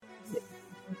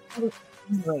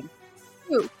3,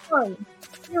 2, 1,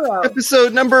 0.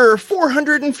 Episode number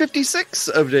 456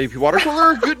 of JP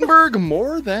Watercooler, Gutenberg,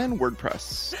 more than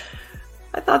WordPress.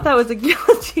 I thought that was a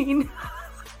guillotine.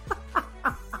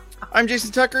 I'm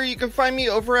Jason Tucker. You can find me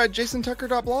over at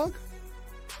jasontucker.blog.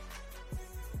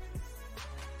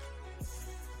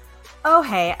 Oh,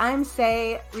 hey, I'm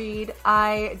Say Reed.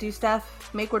 I do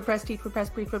stuff, make WordPress, teach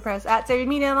WordPress, preach WordPress at Say Reed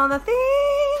Media and all the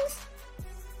things.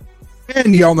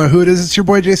 And y'all know who it is. It's your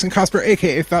boy Jason Cosper,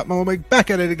 aka Fat Mike, back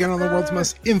at it again on the world's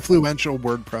most influential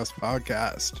WordPress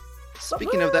podcast.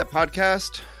 Speaking of that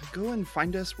podcast, go and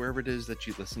find us wherever it is that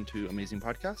you listen to amazing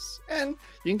podcasts, and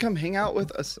you can come hang out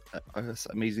with us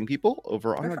amazing people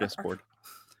over on our Discord.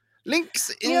 Links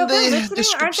in the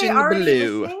description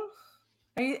below.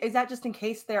 Is that just in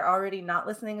case they're already not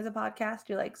listening as a podcast?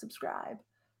 You like subscribe,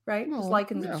 right? Well, just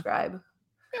like and subscribe.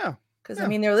 Yeah. Because I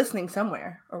mean, they're listening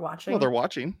somewhere or watching. Well, they're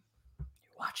watching.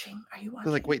 Watching? Are you watching?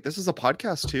 They're like, wait, this is a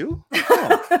podcast too?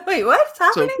 Oh. Wait, what's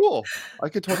happening? So cool. I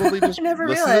could totally just listen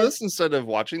to this instead of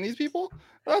watching these people.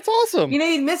 That's awesome. You know,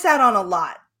 you'd miss out on a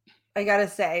lot. I gotta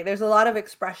say, there's a lot of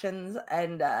expressions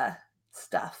and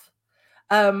stuff.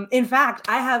 In fact,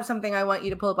 I have something I want you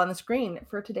to pull up on the screen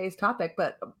for today's topic,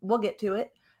 but we'll get to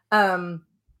it. Who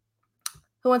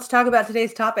wants to talk about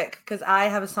today's topic? Because I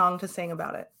have a song to sing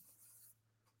about it.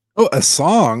 Oh, a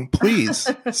song, please.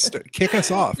 Kick us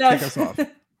off. No. Kick us off.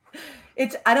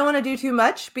 I don't want to do too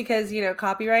much because, you know,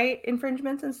 copyright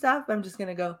infringements and stuff. I'm just going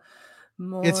to go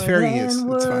more It's fair use.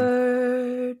 It's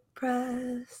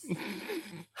WordPress.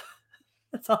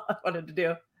 That's all I wanted to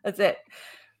do. That's it.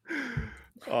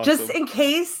 Awesome. Just in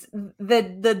case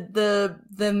the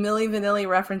Milli Vanilli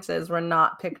references were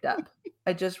not picked up.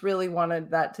 I just really wanted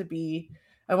that to be,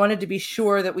 I wanted to be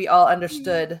sure that we all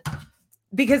understood,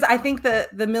 because I think the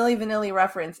Milli Vanilli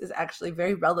reference is actually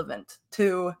very relevant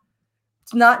to,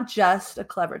 it's not just a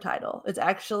clever title. It's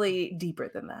actually deeper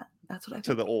than that. That's what I think.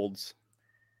 To the olds.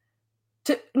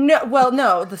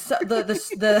 No,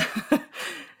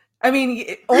 I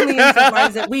mean, only insofar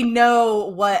as that we know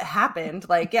what happened.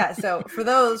 Like, yeah. So for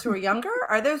those who are younger,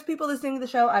 are those people listening to the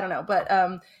show? I don't know. But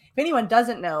if anyone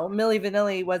doesn't know, Milli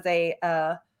Vanilli was a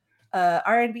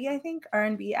R&B, I think,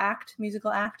 R&B act,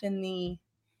 musical act in the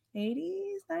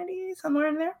 80s, 90s, somewhere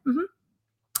in there.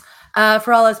 Mm-hmm.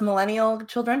 For all us millennial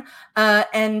children.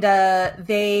 And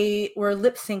they were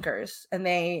lip syncers, and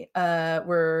they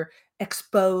were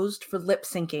exposed for lip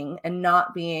syncing and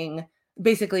not being,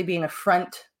 basically being a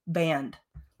front band,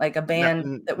 like a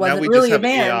band that wasn't really a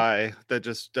band. AI that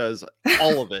just does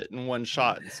all of it in one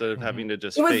shot instead of having to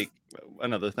just fake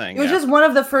another thing. It was just one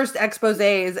of the first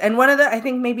exposés, and one of the, I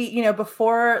think maybe, you know,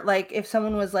 before, like if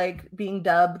someone was like being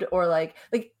dubbed or like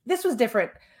this was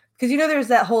different because, you know, there's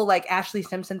that whole like Ashley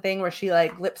Simpson thing where she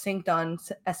like lip synced on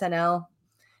SNL.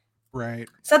 Right.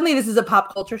 Suddenly this is a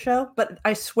pop culture show, but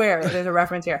I swear there's a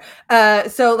reference here.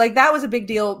 So like that was a big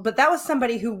deal, but that was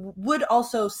somebody who would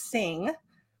also sing,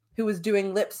 who was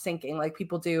doing lip syncing like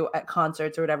people do at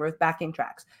concerts or whatever with backing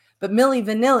tracks. But Milli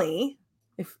Vanilli,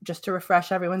 if just to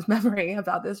refresh everyone's memory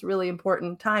about this really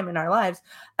important time in our lives,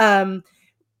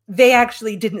 they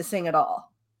actually didn't sing at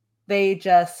all. They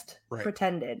just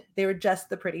pretended. They were just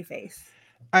the pretty face.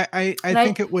 I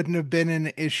think it wouldn't have been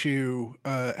an issue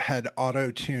had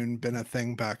auto-tune been a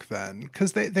thing back then,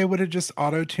 because they would have just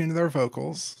auto-tuned their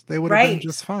vocals. They would have been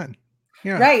just fine.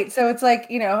 Yeah. Right. So it's like,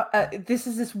 you know, this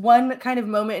is this one kind of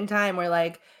moment in time where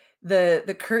like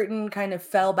the curtain kind of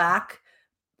fell back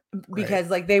because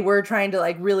like they were trying to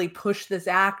like really push this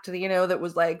act, you know, that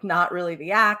was like not really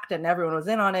the act, and everyone was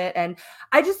in on it. And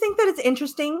I just think that it's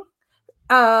interesting.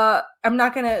 I'm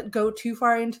not going to go too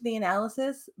far into the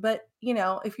analysis, but, you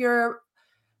know, if you're,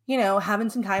 you know, having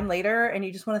some time later and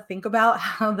you just want to think about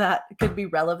how that could be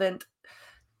relevant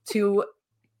to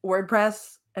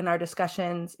WordPress and our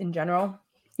discussions in general,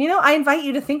 you know, I invite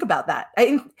you to think about that.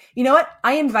 You know what?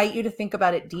 I invite you to think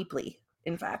about it deeply,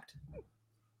 in fact.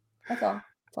 That's all.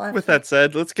 With that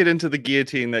said, let's get into the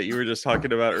guillotine that you were just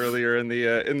talking about earlier in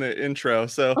the intro.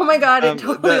 So, oh my god, it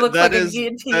totally looks like a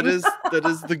guillotine. that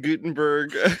is the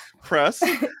Gutenberg press,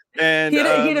 and he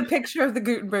had a picture of the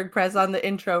Gutenberg press on the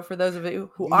intro for those of you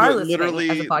who are listening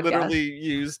as a podcast. Literally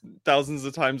used thousands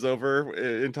of times over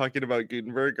in talking about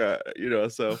Gutenberg. You know,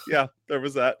 so yeah, there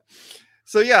was that.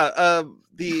 So yeah,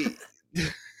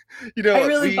 you know, I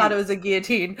really thought it was a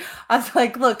guillotine. I was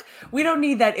like, look, we don't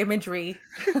need that imagery.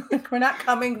 We're not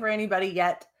coming for anybody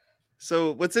yet.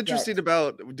 So what's interesting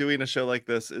about doing a show like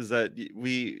this is that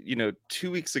we, you know,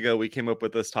 2 weeks ago we came up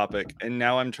with this topic, and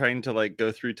now I'm trying to like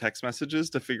go through text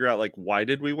messages to figure out like, why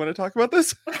did we want to talk about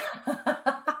this?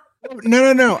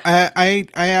 No. I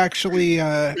actually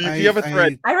If you have a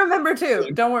thread, I remember too.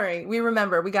 Don't worry, we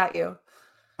remember. We got you.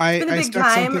 It's been a big stuck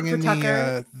time something for in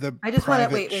Tucker. the I just want to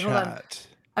private wait. Hold on. chat.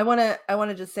 I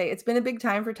want to just say it's been a big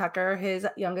time for Tucker. His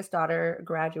youngest daughter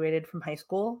graduated from high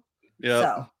school. Yep.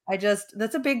 So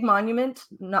that's a big monument,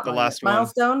 not The monument, last one.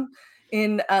 milestone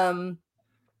in a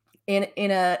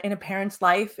parent's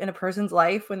life, in a person's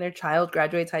life when their child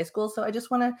graduates high school. So I just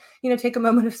want to, take a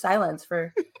moment of silence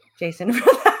for Jason for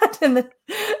that. And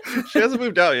she hasn't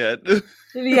moved out yet.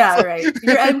 Yeah, right.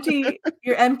 Your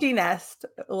empty nest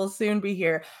will soon be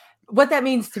here. What that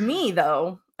means to me,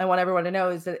 though, I want everyone to know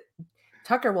is that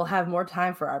Tucker will have more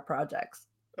time for our projects.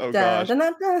 Oh gosh. Dun,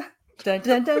 dun, dun, dun,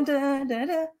 dun, dun, dun, dun,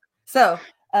 dun. So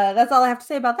that's all I have to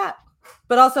say about that.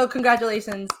 But also,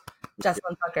 congratulations,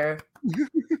 Jesselyn Tucker.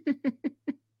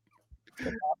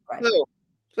 So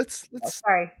let's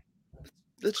sorry.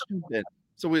 Let's jump in.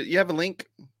 So you have a link.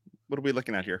 What are we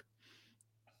looking at here?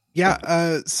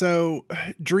 Yeah. So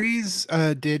Dries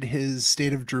did his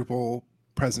State of Drupal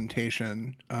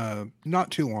presentation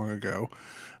not too long ago.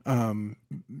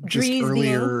 Just Dries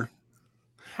earlier.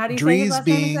 How do you say his last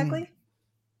name exactly?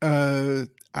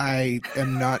 I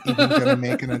am not even going to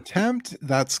make an attempt.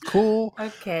 That's cool.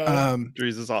 Okay.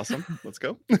 Dries is awesome. Let's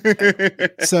go.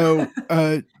 So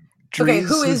Dries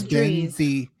who is has been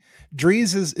Dries?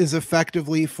 Dries is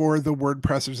effectively, for the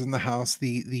WordPressers in the house,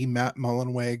 the Matt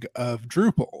Mullenweg of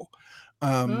Drupal.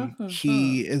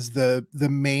 He is the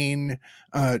main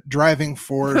driving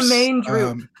force. The main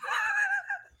Droop.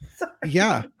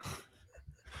 Yeah.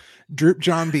 Droop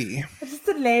John B. Just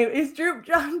the name is Droop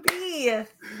John B.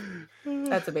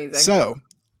 That's amazing. So,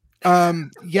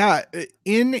 yeah,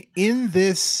 in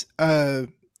this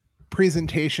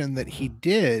presentation that he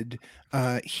did,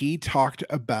 he talked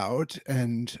about,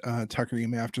 and Tucker, you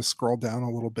may have to scroll down a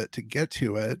little bit to get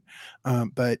to it,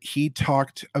 but he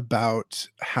talked about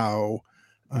how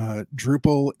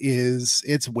Drupal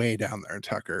it's way down there,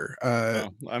 Tucker.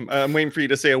 I'm waiting for you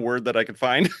to say a word that I could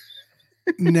find.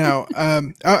 No,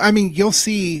 I mean, you'll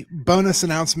see bonus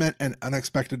announcement and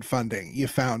unexpected funding. You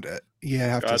found it. You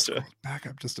have to scroll back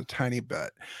up just a tiny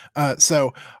bit.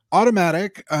 So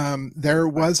automatic, there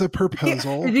was a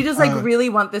proposal. Did you just really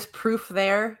want this proof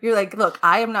there? You're like, look,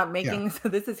 I am not making this. So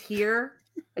this is here.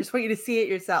 I just want you to see it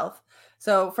yourself.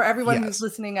 So for everyone who's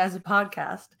listening as a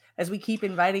podcast, as we keep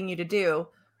inviting you to do,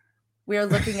 we are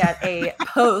looking at a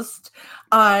post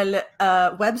on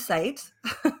a website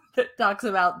that talks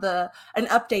about an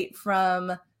update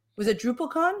from, was it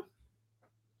DrupalCon?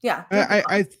 Yeah.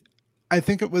 I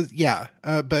think it was,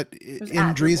 but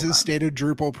in Dries' State of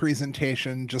Drupal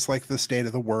presentation, just like the State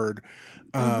of the Word,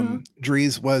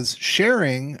 Dries was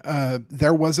sharing,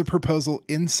 there was a proposal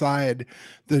inside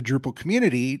the Drupal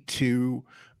community to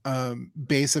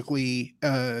basically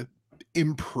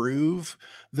improve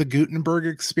the Gutenberg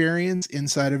experience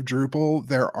inside of Drupal.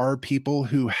 There are people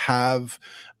who have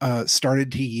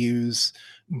started to use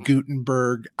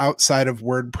Gutenberg outside of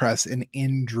WordPress and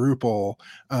in Drupal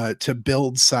to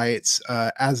build sites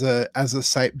as a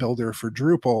site builder for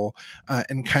Drupal,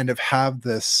 and kind of have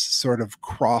this sort of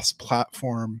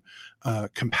cross-platform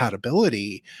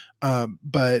compatibility.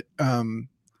 But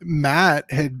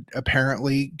Matt had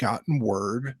apparently gotten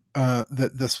word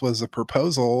that this was a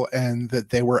proposal and that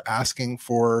they were asking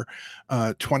for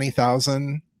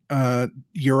 20,000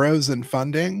 euros in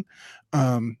funding,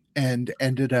 and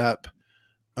ended up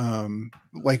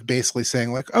like basically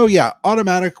saying like, oh yeah,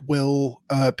 Automatic will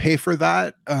pay for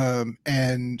that,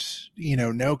 and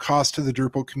no cost to the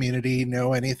Drupal community,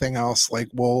 no anything else. Like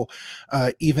we'll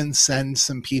even send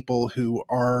some people who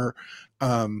are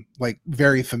like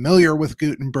very familiar with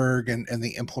Gutenberg and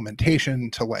the implementation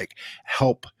to like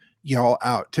help y'all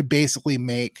out to basically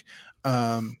make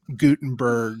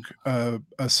Gutenberg a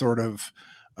sort of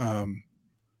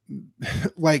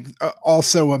like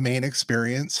also a main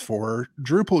experience for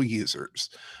Drupal users.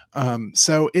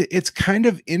 So it's kind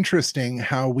of interesting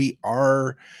how we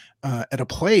are at a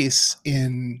place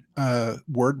in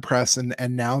WordPress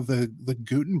and now the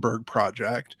Gutenberg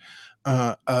project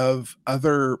of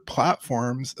other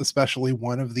platforms, especially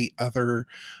one of the other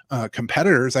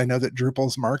competitors. I know that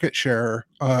Drupal's market share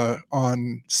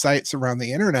on sites around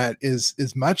the internet is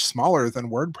much smaller than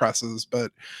WordPress's,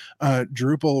 but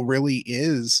Drupal really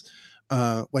is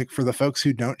like, for the folks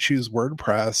who don't choose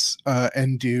WordPress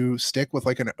and do stick with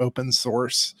like an open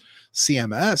source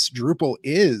CMS, Drupal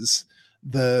is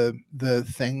the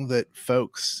thing that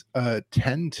folks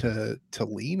tend to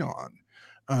lean on.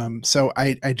 So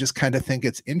I just kind of think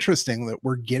it's interesting that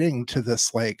we're getting to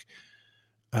this like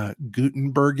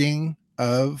Gutenberging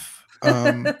of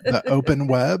the open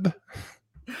web.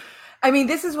 I mean,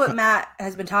 this is what Matt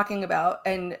has been talking about.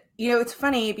 And, it's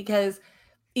funny because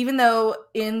even though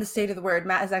in the State of the Word,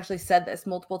 Matt has actually said this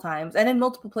multiple times and in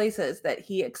multiple places that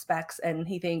he expects and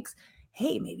he thinks,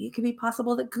 hey, maybe it could be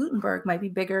possible that Gutenberg might be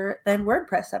bigger than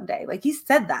WordPress someday. Like he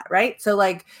said that, right? So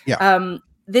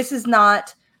this is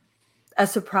not a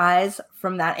surprise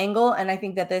from that angle. And I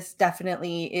think that this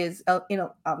definitely is,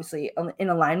 obviously in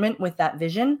alignment with that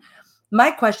vision.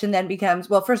 My question then becomes,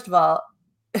 well, first of all,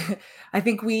 I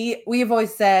think we have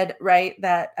always said, right,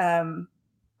 that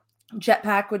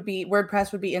WordPress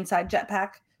would be inside Jetpack,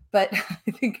 but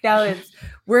I think now it's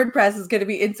WordPress is going to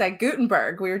be inside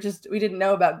Gutenberg. We didn't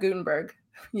know about Gutenberg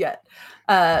yet.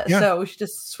 So we should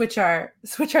just switch our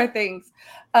things.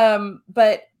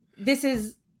 But this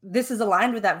is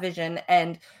aligned with that vision.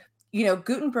 And,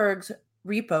 Gutenberg's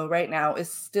repo right now is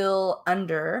still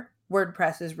under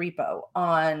WordPress's repo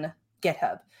on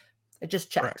GitHub. I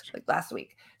just checked last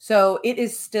week. So it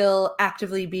is still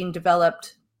actively being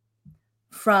developed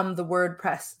from the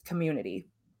WordPress community.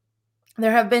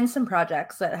 There have been some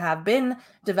projects that have been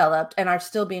developed and are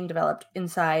still being developed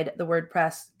inside the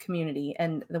WordPress community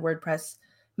and the WordPress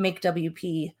Make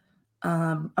WP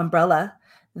umbrella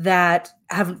that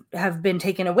have been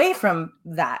taken away from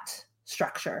that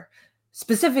structure.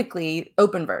 Specifically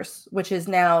Openverse, which is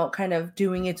now kind of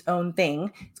doing its own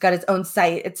thing. It's got its own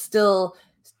site. It's still,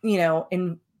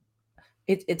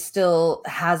 it still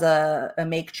has a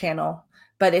Make channel,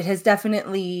 but it has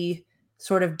definitely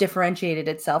sort of differentiated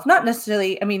itself. Not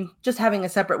necessarily, just having a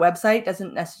separate website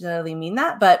doesn't necessarily mean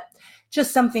that, but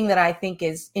just something that I think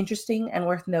is interesting and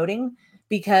worth noting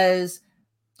because,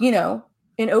 in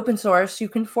open source, you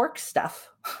can fork stuff.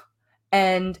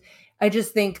 And I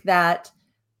just think that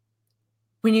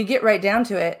when you get right down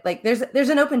to it, like there's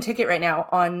an open ticket right now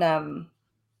on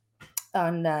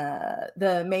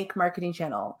the Make marketing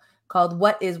channel called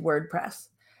What is WordPress?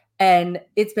 And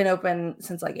it's been open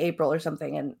since like April or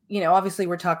something. And, obviously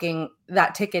we're talking,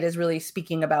 that ticket is really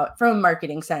speaking about from a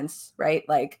marketing sense, right?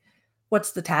 Like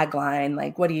what's the tagline?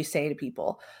 Like, what do you say to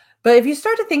people? But if you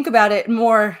start to think about it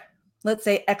more, let's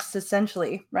say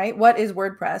existentially, right? What is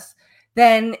WordPress?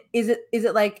 Then is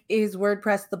it like, is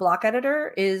WordPress the block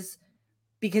editor? Is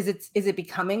it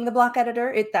becoming the block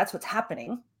editor? That's what's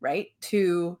happening, right?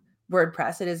 To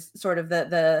WordPress. It is sort of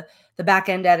the back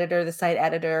end editor, the site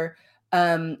editor.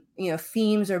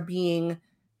 Themes are being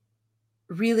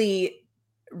really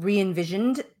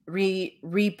re-envisioned,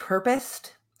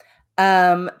 repurposed.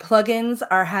 Plugins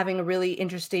are having a really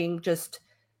interesting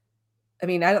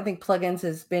I don't think plugins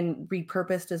has been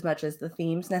repurposed as much as the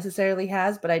themes necessarily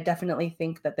has, but I definitely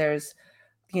think that there's,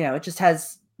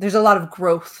 there's a lot of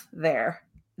growth there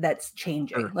that's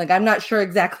changing. Sure. Like, I'm not sure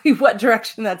exactly what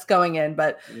direction that's going in,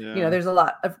 but there's a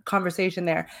lot of conversation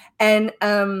there. And,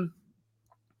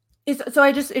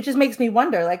 it just makes me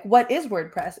wonder, like, what is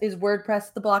WordPress? Is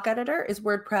WordPress the block editor? Is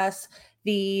WordPress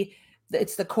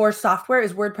it's the core software?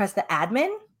 Is WordPress the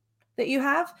admin that you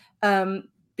have?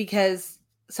 Because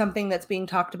something that's being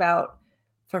talked about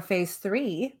for phase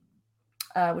 3,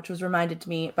 which was reminded to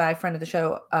me by a friend of the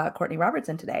show, Courtney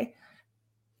Robertson today.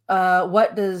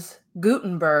 What does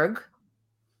Gutenberg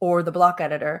or the block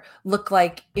editor look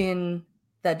like in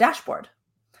the dashboard?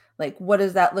 Like, what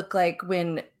does that look like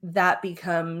when that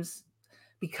becomes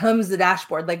the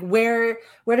dashboard? Like, where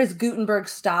does Gutenberg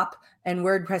stop and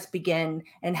WordPress begin?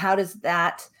 And how does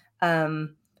that,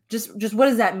 just what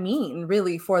does that mean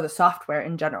really for the software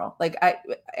in general? Like, I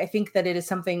think that it is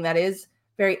something that is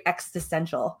very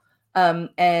existential.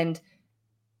 And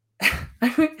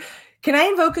can I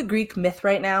invoke a Greek myth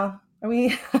right now? Are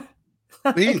we?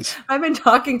 Please. I've been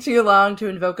talking too long to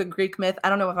invoke a Greek myth. I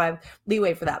don't know if I have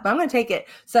leeway for that, but I'm going to take it.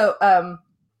 So,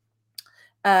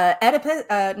 Oedipus,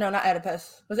 no, not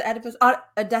Oedipus. Was it Oedipus?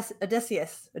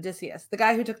 Odysseus, the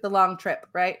guy who took the long trip,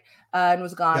 right? And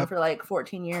was gone for like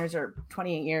 14 years or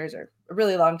 28 years or a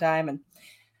really long time and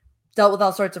dealt with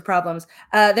all sorts of problems.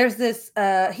 There's this,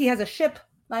 he has a ship.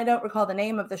 I don't recall the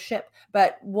name of the ship,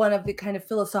 but one of the kind of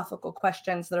philosophical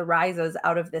questions that arises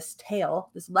out of this tale,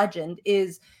 this legend,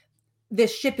 is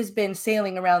this ship has been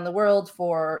sailing around the world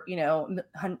for,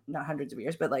 not hundreds of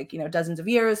years, but like, dozens of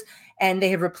years. And they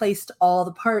have replaced all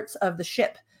the parts of the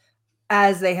ship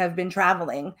as they have been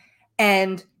traveling.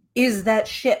 And is that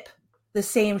ship the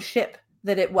same ship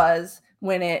that it was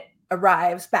when it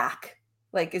arrives back?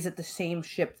 Like, is it the same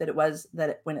ship that it was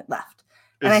when it left?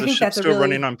 Is the ship still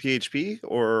running on PHP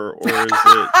or is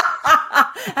it?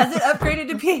 Has it upgraded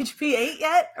to PHP 8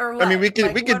 yet, or what? I mean, we could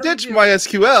Like, what are we ditch doing?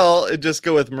 MySQL and just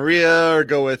go with Maria or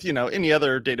go with any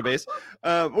other database.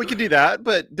 We could do that,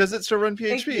 but does it still run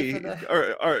Thank you for PHP?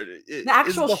 the Or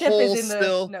actual ship is in the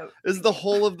still note. is the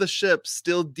whole of the ship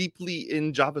still deeply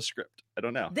in JavaScript? I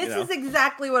don't know. This is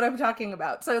exactly what I'm talking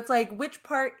about. So it's like, which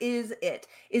part is it?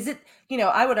 Is it,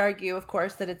 I would argue, of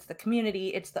course, that it's the community,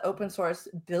 it's the open source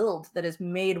build that has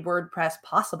made WordPress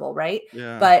possible, right?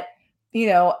 Yeah. But,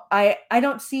 I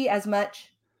don't see as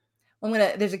much.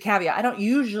 There's a caveat. I don't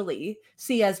usually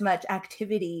see as much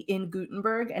activity in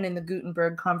Gutenberg and in the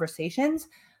Gutenberg conversations,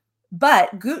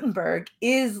 but Gutenberg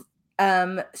is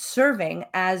serving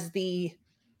as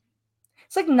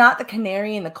it's like not the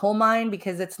canary in the coal mine,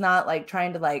 because it's not like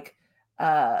trying to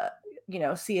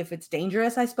see if it's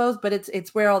dangerous, I suppose, but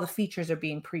it's where all the features are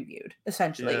being previewed,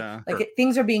 essentially. Yeah.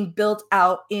 Things are being built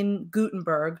out in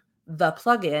Gutenberg, the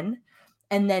plugin,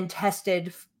 and then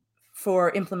tested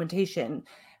for implementation.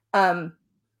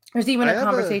 There's even a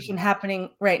conversation happening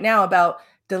right now about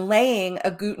delaying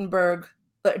a Gutenberg,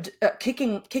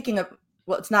 kicking a,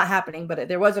 well, it's not happening, but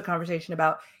there was a conversation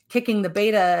about kicking the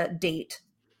beta date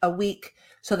a week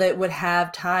so that it would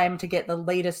have time to get the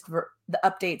latest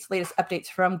updates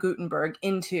from Gutenberg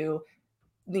into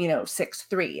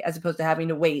 6.3, as opposed to having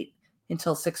to wait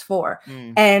until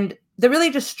 6.4. And that really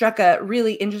just struck a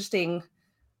really interesting,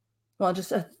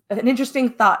 an interesting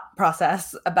thought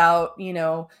process about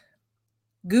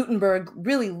Gutenberg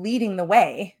really leading the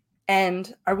way,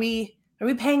 and are we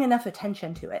paying enough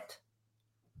attention to it?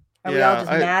 Are we all just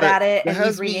mad at it and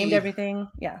we've renamed everything?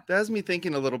 Yeah. That has me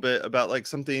thinking a little bit about like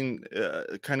something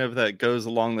kind of that goes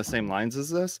along the same lines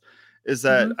as this, is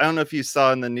that I don't know if you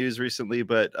saw in the news recently,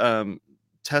 but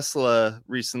Tesla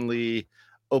recently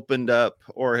opened up,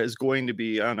 or is going to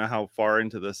be, I don't know how far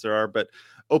into this there are, but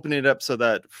open it up so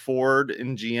that Ford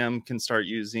and GM can start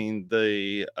using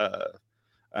the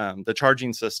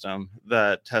charging system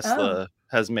that Tesla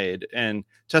has made. And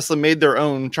Tesla made their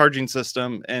own charging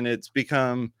system, and it's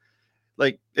become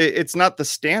like, it's not the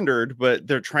standard, but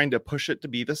they're trying to push it to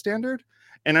be the standard.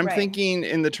 And I'm thinking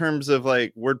in the terms of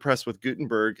like WordPress with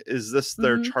Gutenberg, is this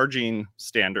their charging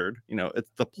standard?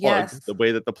 It's the plug, the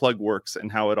way that the plug works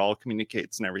and how it all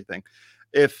communicates and everything.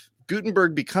 If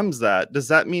Gutenberg becomes that, does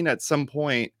that mean at some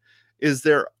point, is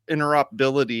there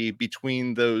interoperability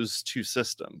between those two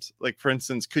systems? Like, for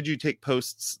instance, could you take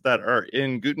posts that are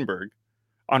in Gutenberg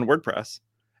on WordPress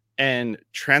and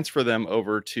transfer them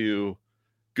over to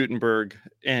Gutenberg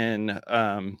in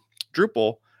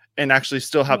Drupal and actually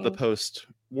still have the post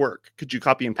work? Could you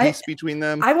copy and paste between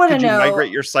them? I want to know. Could you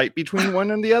migrate your site between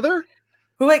one and the other?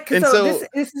 Well, wait, so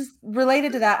this is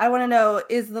related to that. I want to know,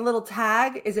 is the little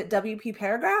tag, is it WP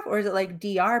paragraph or is it like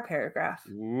DR paragraph?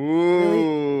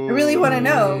 Ooh. I really want to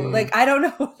know. Like, I don't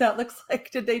know what that looks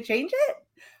like. Did they change it?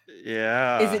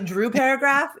 Yeah. Is it Drew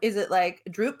paragraph? Is it like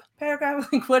Droop paragraph?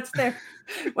 Like, what's their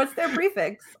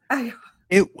prefix?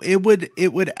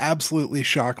 It would absolutely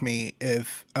shock me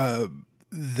if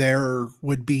there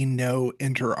would be no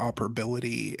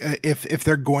interoperability if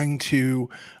they're going to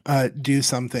do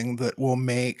something that will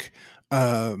make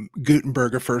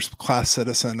Gutenberg a first-class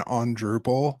citizen on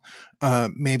Drupal.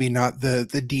 Maybe not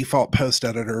the default post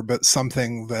editor, but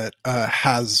something that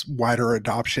has wider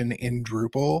adoption in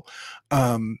Drupal.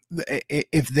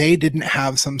 If they didn't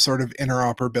have some sort of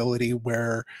interoperability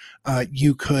where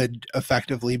you could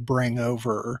effectively bring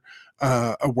over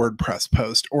a WordPress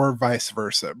post, or vice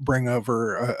versa, bring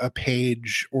over a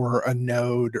page or a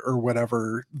node or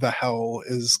whatever the hell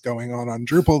is going on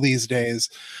Drupal these days,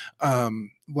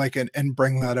 and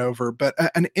bring that over. But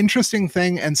an interesting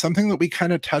thing, and something that we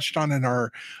kind of touched on in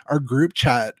our group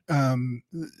chat,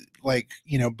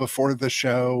 before the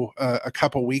show a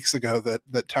couple weeks ago,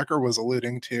 that Tucker was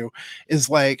alluding to, is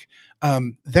like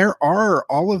there are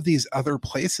all of these other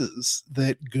places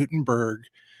that Gutenberg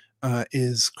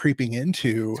is creeping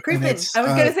into. It's creeping. I was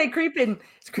gonna say creeping.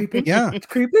 It's creeping. Yeah, it's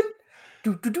creeping.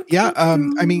 Yeah.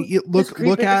 I mean, look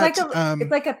at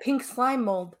it's like a pink slime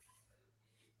mold.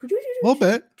 A little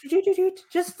bit.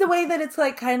 Just the way that it's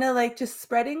like kind of like just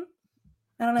spreading.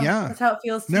 I don't know. Yeah, that's how it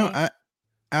feels to me.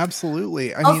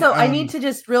 Absolutely. I need to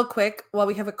just real quick, while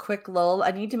we have a quick lull,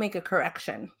 I need to make a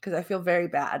correction because I feel very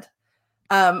bad.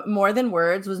 More Than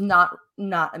Words was not a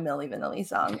Milli Vanilli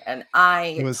song, and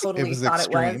I totally thought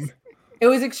extreme. It was. It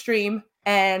was extreme,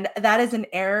 and that is an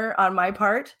error on my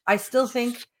part. I still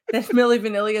think that Milli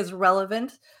Vanilli is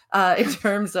relevant in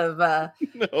terms of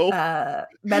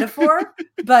metaphor,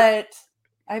 but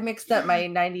I mixed up my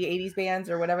 90s, 80s bands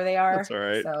or whatever they are. That's all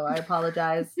right. So I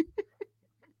apologize.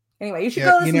 Anyway, you should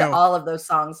go listen to all of those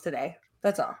songs today.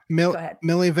 That's all. Go ahead.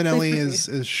 Milli Vanilli is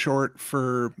short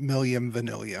for Millium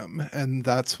Vanillium, and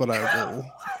that's what I will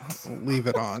leave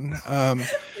it on.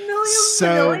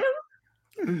 Vanillium?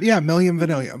 Yeah, Millium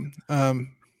Vanillium.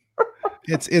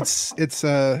 It's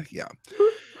yeah.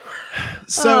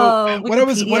 So what I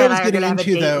was getting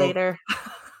into though later.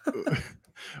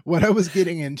 what I was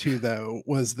getting into though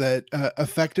was that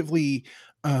effectively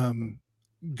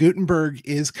Gutenberg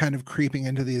is kind of creeping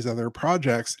into these other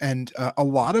projects, and a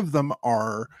lot of them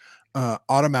are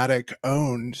automatic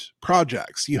owned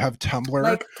projects. You have Tumblr,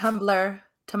 like Tumblr.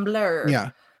 Yeah.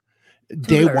 Tumblr.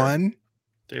 Day One,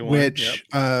 which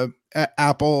yep.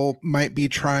 Apple might be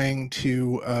trying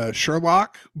to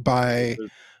Sherlock by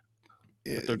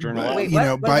their journal Wait,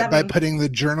 by putting the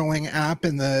journaling app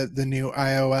in the new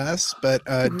iOS, but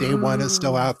Day One is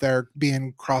still out there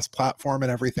being cross-platform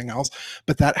and everything else,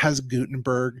 but that has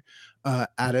Gutenberg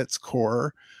at its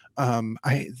core.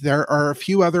 There are a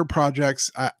few other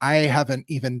projects. I haven't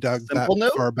even dug Simple that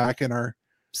Note? far back in our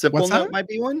Simple Note might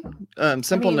be one.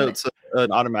 Simple Note's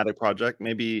an automatic project.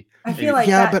 Maybe I feel like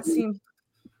that seems.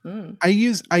 I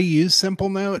use Simple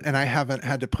Note, and I haven't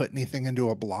had to put anything into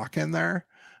a block in there.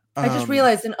 I just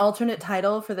realized an alternate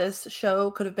title for this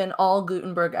show could have been All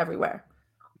Gutenberg Everywhere.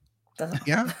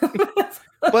 Yeah.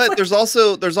 But there's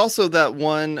also that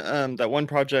one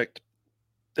project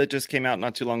that just came out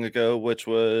not too long ago, which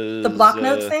was the block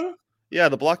notes thing. Yeah,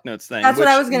 the block notes thing. That's what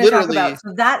I was going to talk about.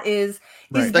 So that is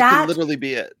that could literally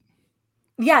be it.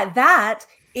 Yeah, that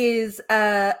is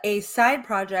a side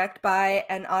project by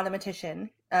an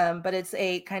automatician, but it's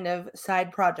a kind of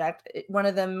side project. One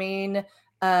of the main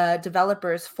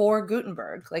developers for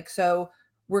Gutenberg,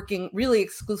 working really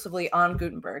exclusively on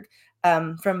Gutenberg,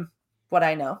 from what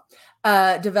I know,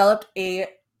 developed a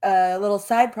little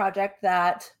side project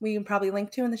that we can probably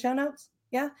link to in the show notes.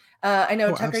 Yeah, I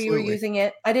know Tucker, absolutely. you were using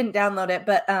it. I didn't download it,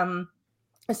 but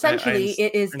essentially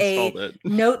it is a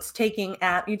notes-taking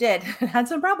app. You did. It had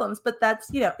some problems, but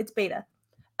that's, it's beta.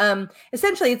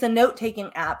 Essentially it's a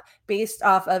note-taking app based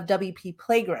off of WP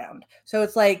Playground. So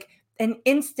it's like an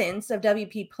instance of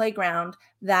WP Playground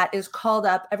that is called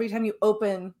up every time you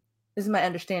open, this is my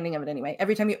understanding of it anyway,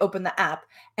 every time you open the app,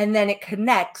 and then it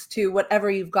connects to whatever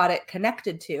you've got it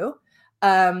connected to,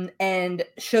 and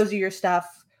shows you your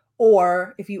stuff,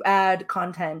 or if you add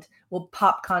content, will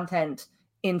pop content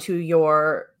into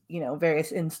your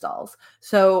various installs.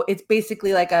 So it's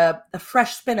basically like a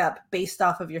fresh spin up based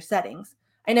off of your settings.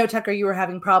 I know, Tucker, you were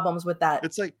having problems with that.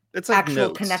 It's like actual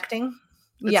notes. Connecting.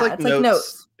 It's like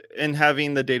notes and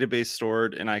having the database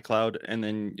stored in iCloud, and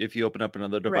then if you open up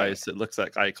another device, It looks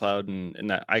like iCloud, and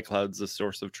that iCloud's the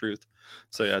source of truth.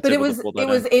 So yeah, but it was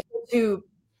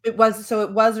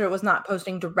not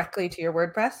posting directly to your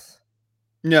WordPress.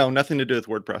 No, nothing to do with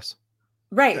WordPress.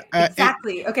 Right.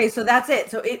 Exactly. Okay, so that's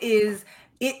it. So it is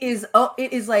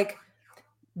like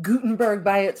Gutenberg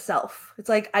by itself. It's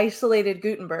like isolated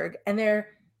Gutenberg, and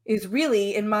there is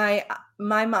really, in my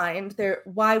mind,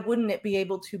 why wouldn't it be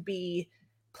able to be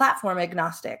platform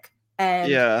agnostic and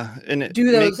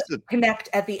do those connect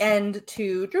at the end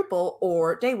to Drupal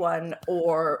or Day One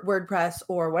or WordPress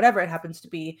or whatever it happens to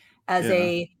be as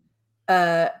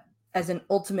an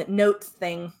ultimate notes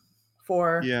thing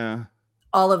for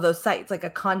all of those sites, like a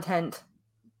content.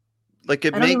 Like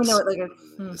it makes.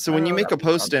 So when you make a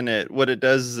post in it, what it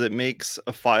does is it makes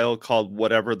a file called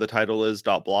whatever the title is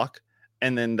 .block,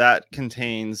 and then that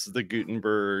contains the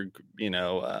Gutenberg,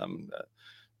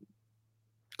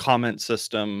 comment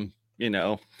system,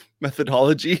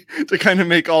 methodology to kind of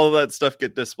make all of that stuff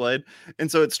get displayed. And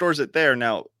so it stores it there.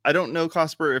 Now, I don't know,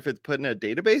 Cosper, if it's putting a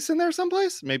database in there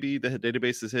someplace. Maybe the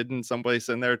database is hidden someplace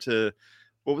in there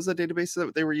what was the database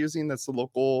that they were using? That's the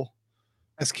local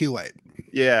SQLite.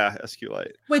 Yeah,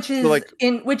 SQLite. Which is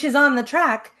which is on the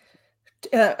track.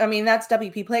 I mean, that's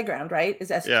WP Playground, right? Is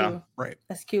SQ right?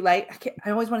 SQLite.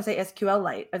 I always want to say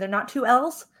SQLite. Are there not two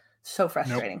L's? So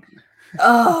frustrating. Nope.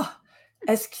 Oh,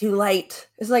 SQLite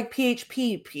is like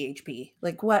PHP.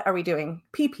 Like, what are we doing?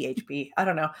 PPHP. I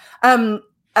don't know.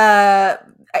 I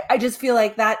just feel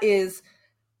like that is,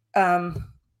 it's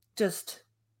gone.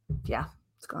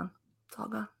 It's all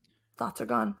gone. Thoughts are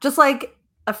gone. Just like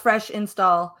a fresh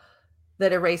install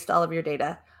that erased all of your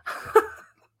data.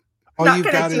 All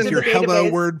you've got is your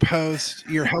hello word post,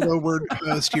 your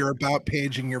about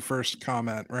page, and your first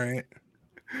comment, right?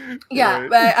 Yeah, right.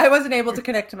 But I wasn't able to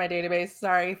connect to my database.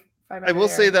 Sorry. I will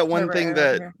say that one thing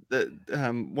that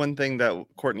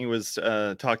Courtney was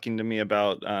talking to me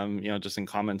about, just in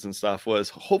comments and stuff, was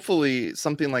hopefully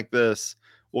something like this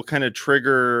will kind of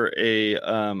trigger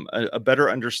a better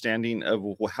understanding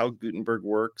of how Gutenberg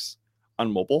works on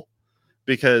mobile,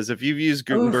 because if you've used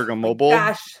Gutenberg on mobile,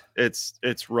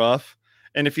 it's rough.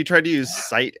 And if you try to use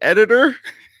site editor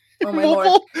oh my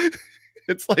mobile, Lord.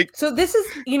 It's like, so this is,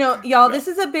 y'all, this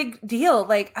is a big deal.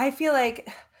 Like, I feel like,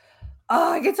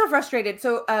 oh, I get so frustrated.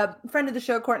 So a friend of the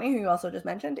show, Courtney, who you also just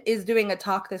mentioned, is doing a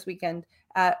talk this weekend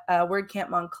at WordCamp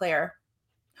Montclair.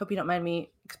 Hope you don't mind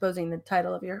me exposing the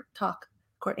title of your talk,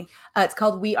 Courtney. It's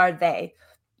called We Are They.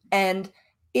 And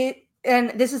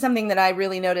this is something that I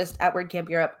really noticed at WordCamp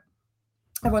Europe.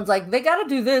 Everyone's like, they got to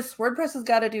do this. WordPress has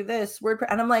got to do this.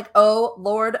 And I'm like, oh,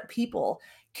 Lord, people,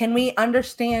 can we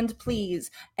understand, please?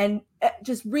 And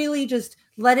just really just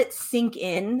let it sink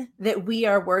in that we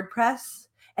are WordPress,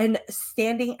 and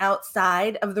standing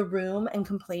outside of the room and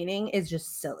complaining is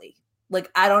just silly. Like,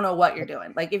 I don't know what you're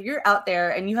doing. Like, if you're out there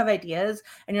and you have ideas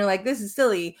and you're like, this is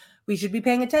silly, we should be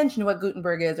paying attention to what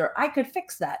Gutenberg is, or I could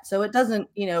fix that so it doesn't,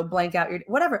 blank out your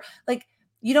whatever. Like,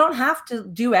 you don't have to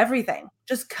do everything.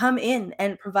 Just come in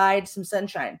and provide some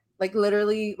sunshine. Like,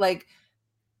 literally, like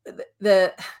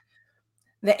the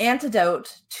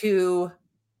antidote to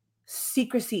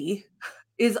secrecy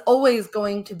is always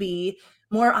going to be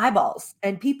more eyeballs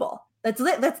and people. That's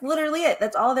literally it.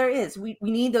 That's all there is. We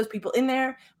need those people in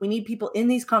there. We need people in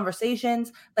these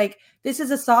conversations. Like, this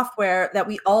is a software that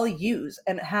we all use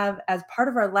and have as part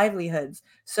of our livelihoods.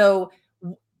 So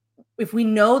if we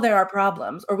know there are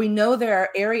problems, or we know there are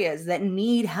areas that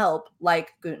need help,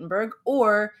 like Gutenberg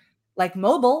or like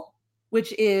mobile,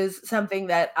 which is something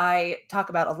that I talk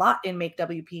about a lot in Make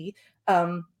WP,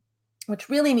 which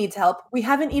really needs help. We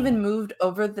haven't even moved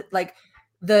over the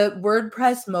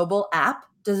WordPress mobile app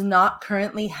does not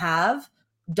currently have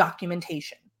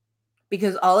documentation,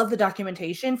 because all of the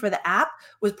documentation for the app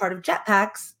was part of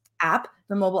Jetpack's app,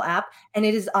 the mobile app, and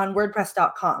it is on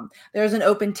WordPress.com. There's an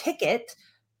open ticket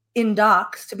in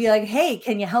docs to be like, hey,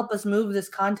 can you help us move this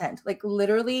content? Like,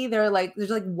 literally, there's like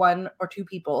one or two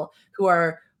people who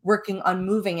are working on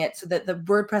moving it so that the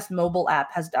WordPress mobile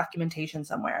app has documentation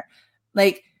somewhere.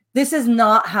 Like, this is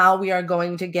not how we are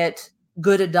going to get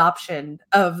good adoption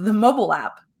of the mobile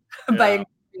app by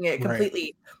ignoring it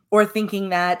completely, or thinking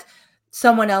that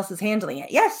someone else is handling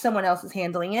it. Yes, someone else is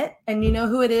handling it. And you know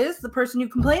who it is? The person you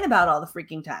complain about all the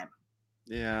freaking time.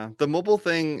 Yeah, the mobile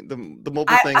thing, the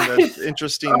mobile thing that's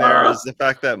interesting there is the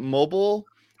fact that mobile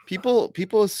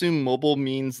people assume mobile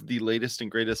means the latest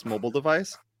and greatest mobile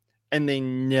device, and they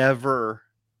never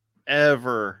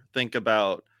ever think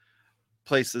about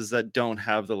places that don't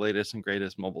have the latest and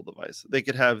greatest mobile device. They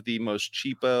could have the most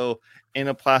cheapo in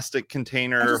a plastic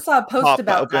container. I just saw a post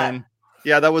about that.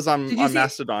 Yeah, that was on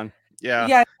Mastodon. Yeah,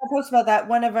 I post about that.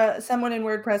 One of someone in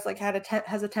WordPress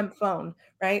has a temp phone,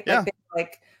 right? Yeah. They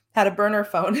had a burner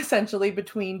phone essentially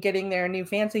between getting their new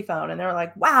fancy phone, and they were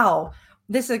like, wow,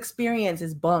 this experience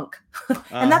is bunk.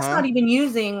 And that's not even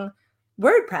using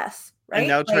WordPress, right? And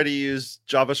now try to use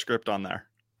JavaScript on there,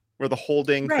 where the whole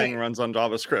dang thing runs on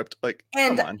JavaScript. Like,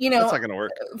 and come on, that's not going to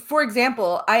work. For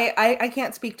example, I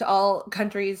can't speak to all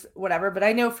countries, whatever, but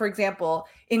I know, for example,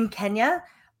 in Kenya,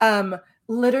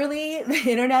 literally the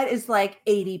internet is like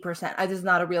 80%. This is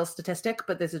not a real statistic,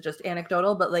 but this is just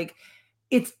anecdotal, but like,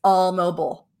 it's all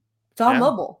mobile. It's all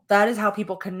mobile. That is how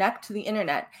people connect to the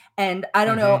internet. And I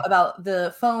don't know about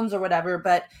the phones or whatever,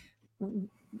 but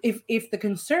if the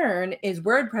concern is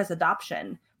WordPress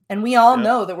adoption, and we all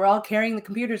know that we're all carrying the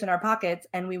computers in our pockets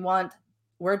and we want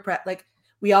WordPress, like,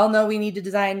 we all know we need to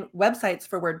design websites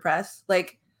for WordPress.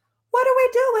 Like, what are we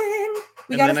doing?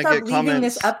 We got to stop leaving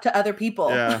this up to other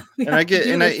people. Yeah. And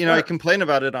I complain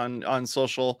about it on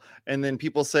social, and then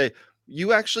people say,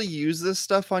 you actually use this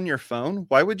stuff on your phone?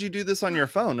 Why would you do this on your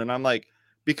phone? And I'm like,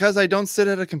 because I don't sit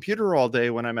at a computer all day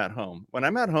when I'm at home. When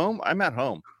I'm at home, I'm at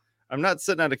home. I'm not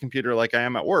sitting at a computer like I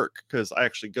am at work, because I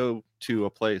actually go to a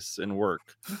place and work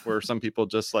where some people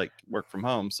just like work from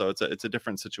home. So it's a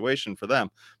different situation for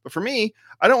them. But for me,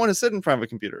 I don't want to sit in front of a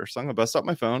computer. So I'm going to bust out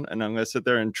my phone and I'm going to sit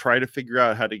there and try to figure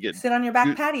out how to sit on your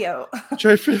back patio.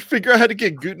 Try to figure out how to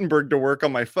get Gutenberg to work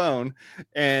on my phone.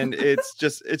 And it's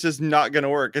just not going to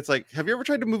work. It's like, have you ever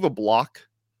tried to move a block?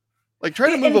 Like, try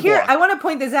to move a block. I want to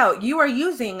point this out. You are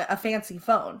using a fancy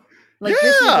phone. Like,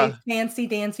 this is a fancy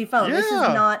dancy phone. This is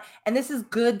not, and this is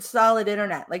good, solid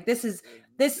internet. Like, this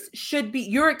should be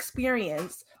your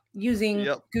experience using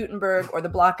Gutenberg or the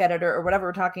block editor or whatever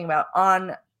we're talking about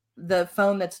on the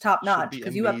phone that's top notch,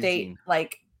 because you update,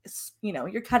 like,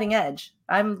 you're cutting edge.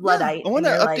 I'm Luddite. I want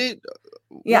to update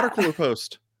water cooler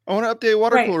post. I want to update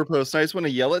water cooler post. I just want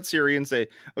to yell at Siri and say,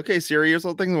 okay, Siri, here's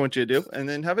all the things I want you to do, and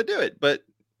then have it do it. But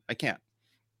I can't.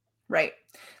 Right.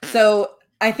 So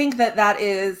I think that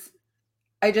is,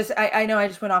 I know I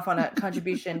just went off on a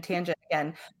contribution tangent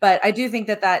again, but I do think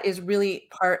that is really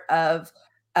part of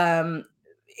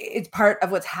it's part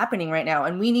of what's happening right now.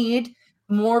 And we need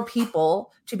more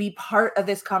people to be part of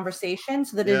this conversation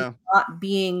so that it's not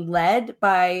being led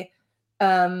by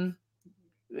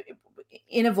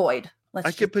in a void.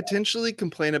 I could potentially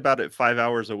complain about it 5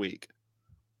 hours a week,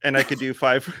 and I could do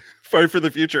five for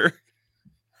the future.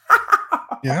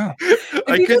 Yeah.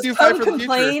 I could do 5 for the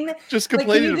future. Just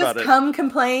complaining about it. Come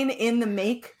complain in the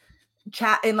make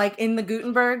chat and like in the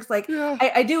Gutenbergs. Like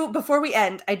I do, before we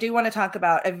end, I do want to talk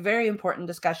about a very important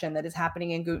discussion that is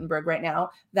happening in Gutenberg right now.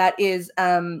 That is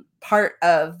part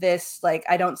of this. Like,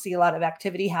 I don't see a lot of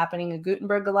activity happening in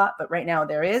Gutenberg a lot, but right now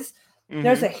there is.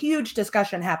 There's a huge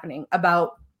discussion happening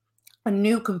about a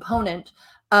new component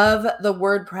of the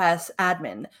WordPress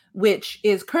admin, which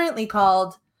is currently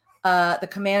called the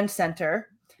command center,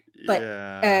 but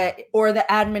or the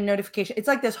admin notification. It's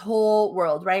like this whole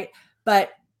world, right?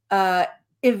 But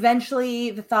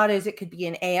eventually the thought is it could be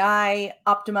an AI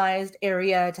optimized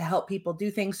area to help people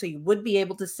do things. So you would be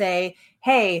able to say,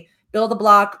 hey, build a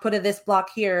block, put this block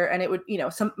here, and it would,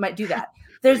 some might do that.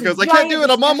 There's I can't do it,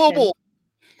 I'm on mobile.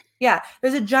 Yeah,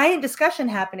 there's a giant discussion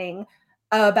happening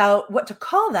about what to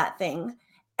call that thing,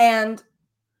 and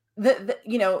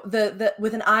the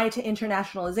with an eye to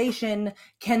internationalization,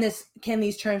 can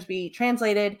these terms be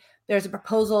translated? There's a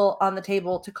proposal on the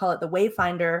table to call it the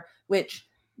Wayfinder, which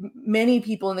many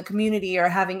people in the community are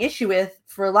having issue with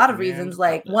for a lot of reasons.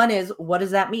 Like, one is, what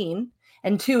does that mean?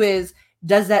 And two is,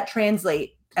 does that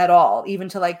translate at all, even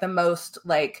to like the most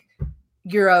like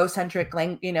Eurocentric,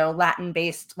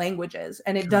 Latin-based languages?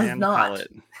 And it does not.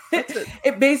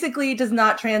 It basically does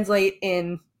not translate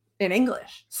in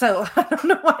English. So I don't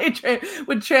know why it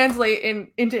would translate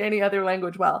into any other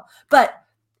language well. But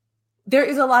there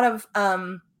is a lot of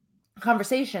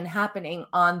conversation happening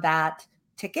on that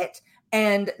ticket.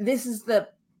 And this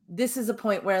is a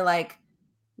point where like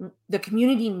the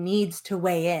community needs to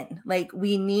weigh in. Like,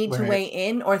 we need to weigh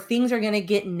in, or things are going to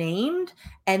get named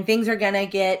and things are going to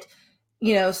get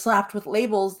slapped with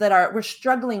labels that we're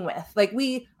struggling with. Like,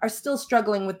 we are still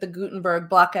struggling with the Gutenberg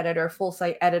block editor, full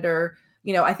site editor.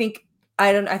 I think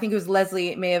it was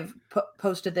Leslie may have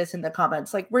posted this in the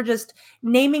comments. Like, we're just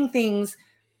naming things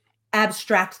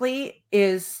abstractly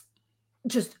is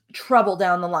just trouble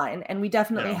down the line. And we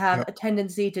definitely have a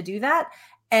tendency to do that.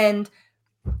 And,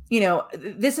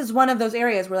 this is one of those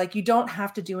areas where like, you don't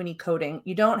have to do any coding.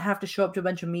 You don't have to show up to a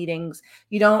bunch of meetings.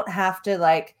 You don't have to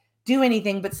like do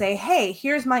anything but say, hey,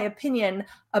 here's my opinion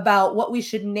about what we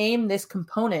should name this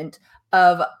component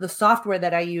of the software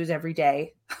that I use every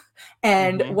day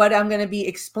and what I'm going to be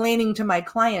explaining to my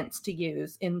clients to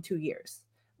use in 2 years.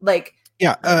 Like,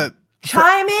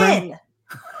 chime in.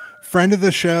 Friend of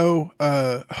the show,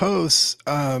 hosts,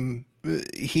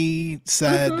 he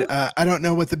said, I don't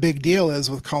know what the big deal is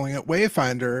with calling it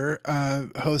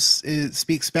Wayfinder. Hosts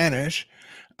speak Spanish.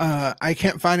 I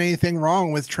can't find anything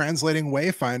wrong with translating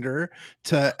Wayfinder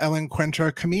to El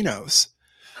Encuentra Caminos.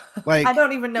 Like, I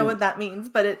don't even know what that means,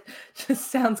 but it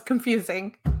just sounds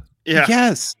confusing. Yeah.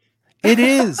 Yes, it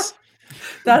is.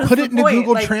 Put it into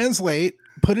Google Translate.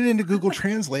 Put it into Google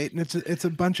Translate, and it's a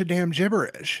bunch of damn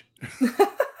gibberish.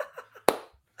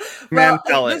 Command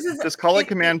palette. Just call it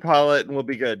command palette, and we'll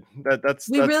be good. That's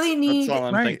all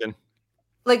I'm thinking.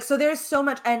 Like, so there's so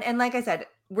much, and like I said,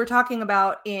 we're talking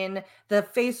about in the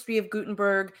phase 3 of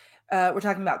Gutenberg. We're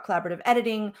talking about collaborative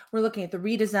editing. We're looking at the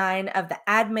redesign of the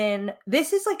admin.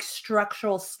 This is like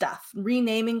structural stuff,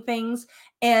 renaming things,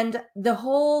 and the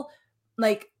whole,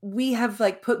 like, we have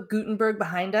like put Gutenberg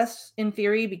behind us in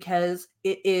theory because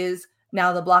it is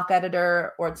now the block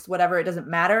editor, or it's whatever, it doesn't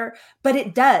matter, but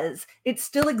it does. It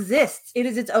still exists. It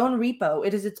is its own repo.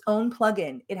 It is its own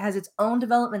plugin. It has its own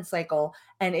development cycle,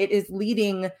 and it is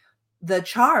leading the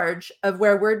charge of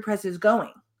where WordPress is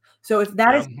going. So if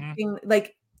that is something,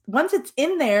 like, once it's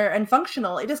in there and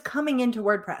functional, it is coming into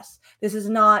WordPress. This is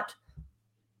not,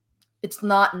 it's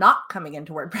not coming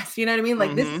into WordPress. You know what I mean?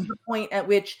 Like, this is the point at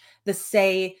which the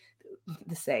say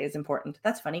is important.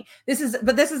 That's funny. This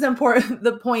is important.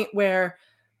 The point where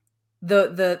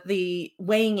the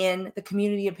weighing in, the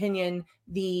community opinion,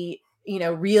 the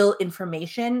real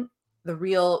information, the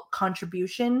real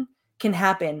contribution can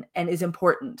happen and is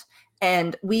important.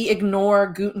 And we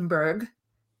ignore Gutenberg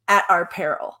at our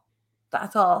peril.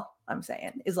 That's all I'm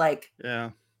saying. Is like,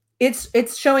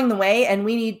 it's showing the way, and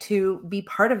we need to be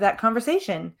part of that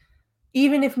conversation,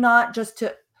 even if not just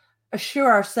to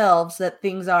assure ourselves that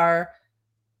things are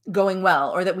going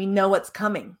well, or that we know what's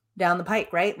coming down the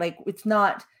pike, right? Like, it's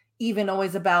not even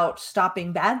always about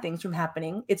stopping bad things from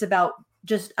happening. It's about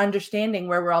just understanding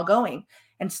where we're all going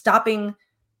and stopping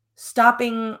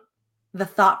the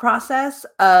thought process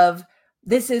of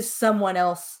this is someone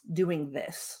else doing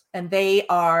this, and they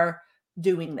are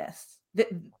doing this.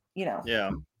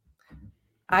 Yeah.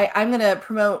 I'm going to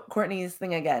promote Courtney's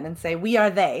thing again and say, we are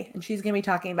they. And she's going to be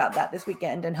talking about that this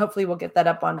weekend. And hopefully we'll get that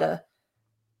up onto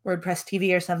WordPress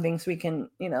TV or something so we can,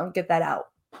 get that out.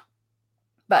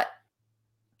 But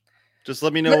just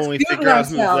let me know when we figure out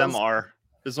who them are.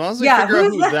 As long as we figure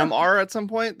out who them are at some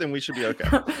point, then we should be okay.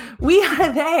 We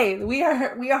are they. We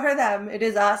are them. It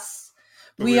is us.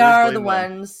 We are the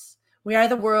ones. We are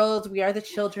the world. We are the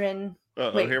children.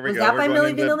 Wait, here we go. That by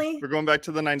Milli Vanilli? We're going back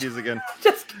to the 90s again.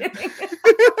 Just kidding.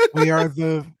 We are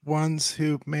the ones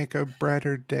who make a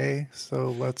brighter day, so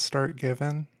let's start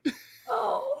giving.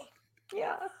 Oh,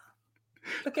 yeah.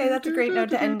 Okay, that's a great note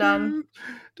to end on.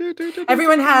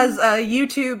 Everyone has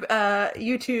YouTube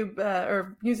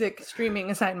or music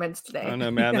streaming assignments today. I know,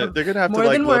 man. They're gonna have to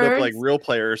load up like Real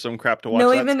Player or some crap to watch.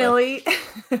 Milli Vanilli,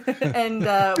 and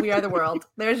We Are the World.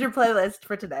 There's your playlist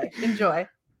for today. Enjoy.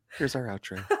 Here's our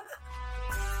outro.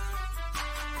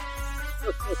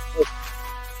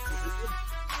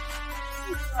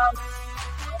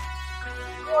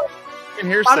 And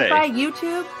here's Spotify,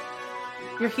 YouTube.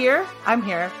 You're here. I'm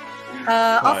here.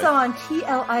 Also on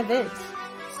TLI Vids.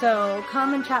 So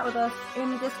come and chat with us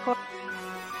in Discord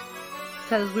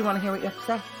because we want to hear what you have to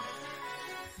say.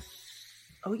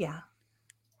 Oh yeah.